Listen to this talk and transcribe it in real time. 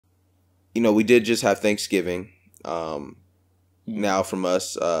we did just have Thanksgiving. Now from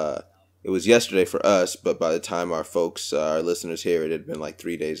us, it was yesterday for us, but by the time our folks, our listeners hear it, it had been like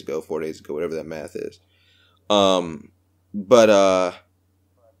 3 days ago, 4 days ago, whatever that math is. But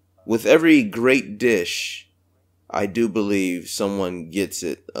with every great dish, I do believe someone gets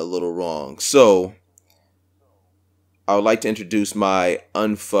it a little wrong. So I would like to introduce my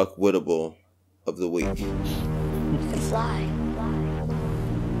unfuckwittable of the week. Fly.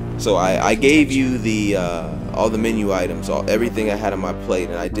 So I gave you the all the menu items, everything I had on my plate,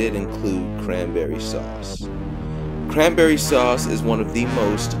 and I did include cranberry sauce. Cranberry sauce is one of the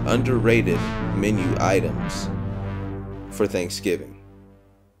most underrated menu items for Thanksgiving.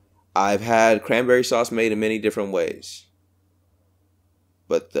 I've had cranberry sauce made in many different ways,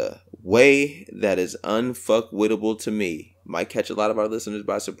 but the way that is unfuckwittable to me might catch a lot of our listeners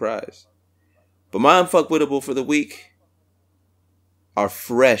by surprise. But my unfuckwittable for the week are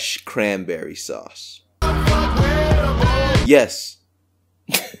fresh cranberry sauce. Yes,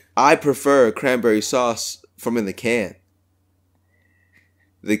 I prefer cranberry sauce from in the can.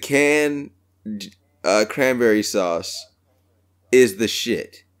 The can cranberry sauce is the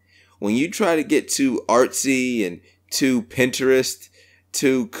shit. When you try to get too artsy and too Pinterest,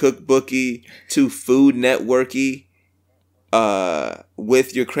 too cookbooky, too Food Networky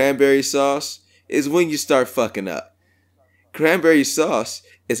with your cranberry sauce is when you start fucking up. Cranberry sauce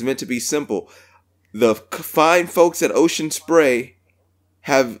is meant to be simple. The fine folks at Ocean Spray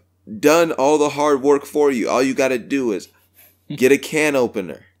have done all the hard work for you. All you got to do is get a can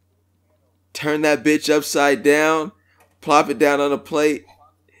opener, turn that bitch upside down, plop it down on a plate.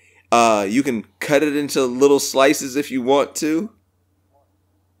 You can cut it into little slices if you want to,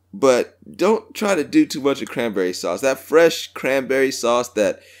 but don't try to do too much of cranberry sauce. That fresh cranberry sauce,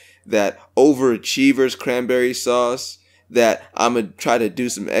 that overachievers cranberry sauce, that I'm going to try to do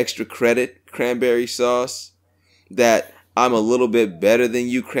some extra credit cranberry sauce, that I'm a little bit better than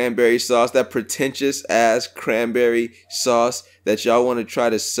you cranberry sauce, that pretentious ass cranberry sauce that y'all want to try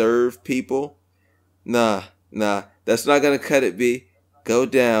to serve people. Nah, that's not going to cut it, B. Go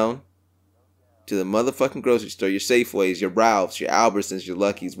down to the motherfucking grocery store, your Safeways, your Ralphs, your Albertsons, your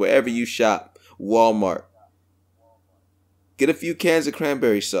Lucky's, wherever you shop, Walmart. Get a few cans of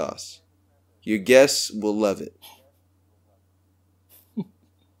cranberry sauce. Your guests will love it.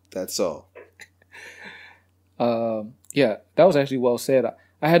 That's all. Yeah, that was actually well said.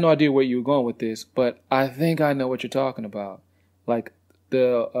 I had no idea where you were going with this, but I think I know what you're talking about. Like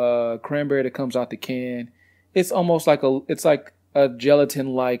the cranberry that comes out the can, it's almost like a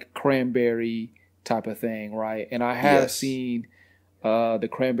gelatin-like cranberry type of thing, right? And I have seen the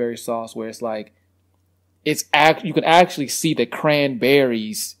cranberry sauce where it's like you can actually see the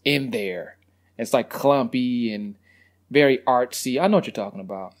cranberries in there. It's like clumpy and very artsy. I know what you're talking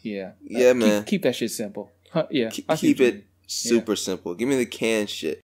about. Yeah. Yeah, man. Keep that shit simple. Yeah. Keep it super simple. Give me the canned shit.